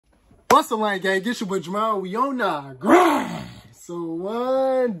What's the line, gang? Get your boy Jamal. We on our grind. So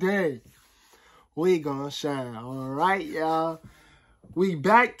one day, we gonna shine. All right, y'all. We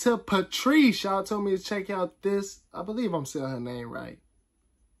back to Patrice. Y'all told me to check out this. I believe I'm saying her name right.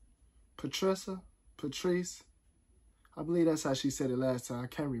 Patrice. I believe that's how she said it last time. I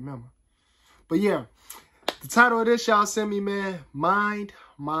can't remember. But yeah, the title of this y'all sent me, man, Mind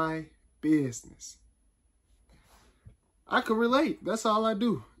My Business. I can relate. That's all I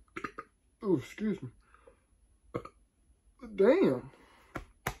do. Oh, excuse me. Damn.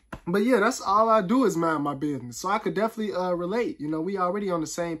 But yeah, that's all I do is mind my business. So I could definitely relate. You know, we already on the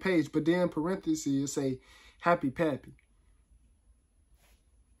same page. But then parentheses, you say, Happy Pappy.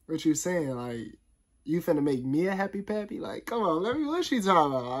 What you saying? Like, you finna make me a Happy Pappy? Like, come on, let me, what she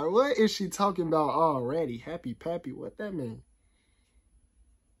talking about? What is she talking about already? Happy Pappy, what that mean?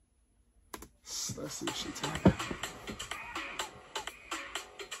 Let's see what she talking about.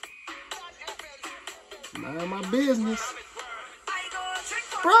 Mind my business.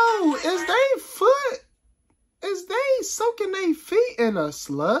 Bro, is they foot? Is they soaking their feet in a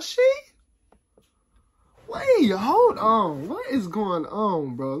slushy? Wait, hold on. What is going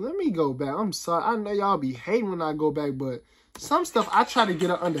on, bro? Let me go back. I'm sorry. I know y'all be hating when I go back, but some stuff I try to get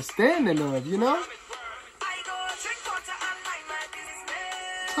an understanding of, you know?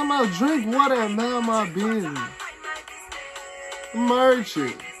 Talking about drink water and mind my business. Merch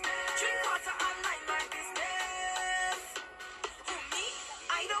it.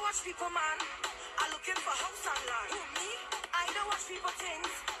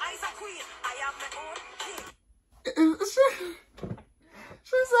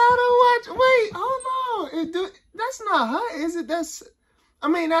 She said I don't watch. Wait, hold on. That's not her, is it? I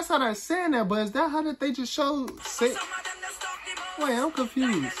mean, that's how they're saying that, but is that how that they just show? Wait, I'm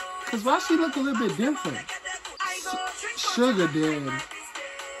confused. Because why she look a little bit different? Sugar daddy.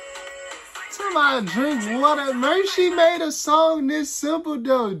 Somebody drink water. Mercy made a song this simple,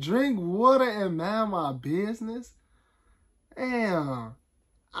 though. Drink water and mind my business. Damn.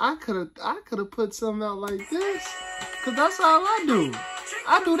 I could have put something out like this. Because that's all I do.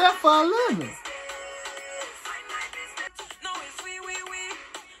 I do that for a living.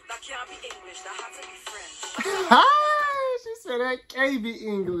 She said that can't be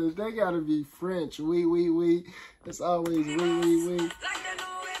English. They gotta be French. Oui. It's always oui.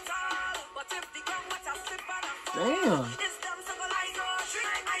 Damn.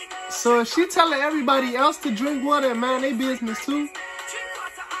 So is she telling everybody else to drink water and mind their business too?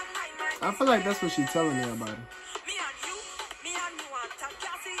 I feel like that's what she's telling everybody.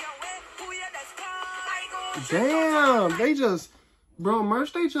 Damn, they just, bro,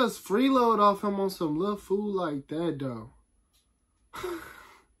 Merch, they just freeload off him on some little food like that, though. They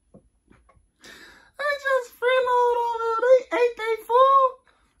just freeload on him. They ate their food,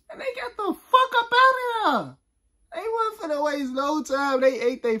 and they got the fuck up out of here. They wasn't finna waste no time. They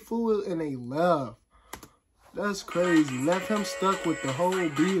ate their food, and they left. That's crazy. Left him stuck with the whole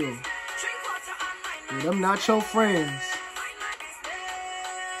bill. Yeah, them not your friends.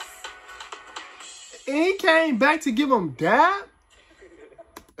 And he came back to give him dab?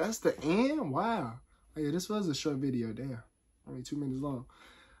 That's the end? Wow. Oh, yeah, this was a short video. Damn. Only 2 minutes long.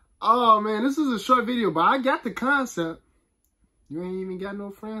 Oh, man, this is a short video, but I got the concept. You ain't even got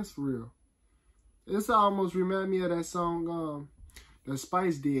no friends for real. This almost remind me of that song that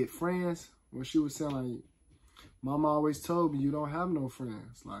Spice did, Friends, when she was saying, like, Mama always told me you don't have no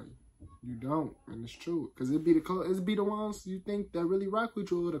friends. Like, you don't, and it's true. Because it be the ones you think that really rock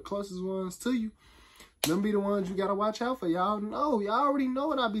with you, or the closest ones to you. Them be the ones you gotta watch out for. Y'all know. Y'all already know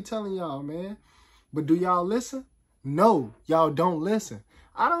what I be telling y'all, man. But do y'all listen? No, y'all don't listen.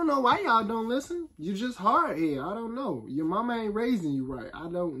 I don't know why y'all don't listen. You just hard here. I don't know. Your mama ain't raising you right. I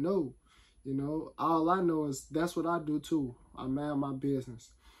don't know. You know, all I know is that's what I do too. I mind my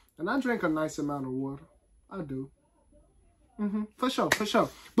business. And I drink a nice amount of water. I do. For sure. But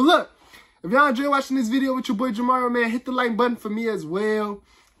look, if y'all enjoy watching this video with your boy Jamario, man, hit the like button for me as well.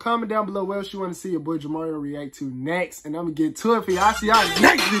 Comment down below what else you want to see your boy Jamario react to next. And I'm going to get to it for y'all. See y'all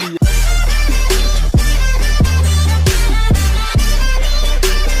next video.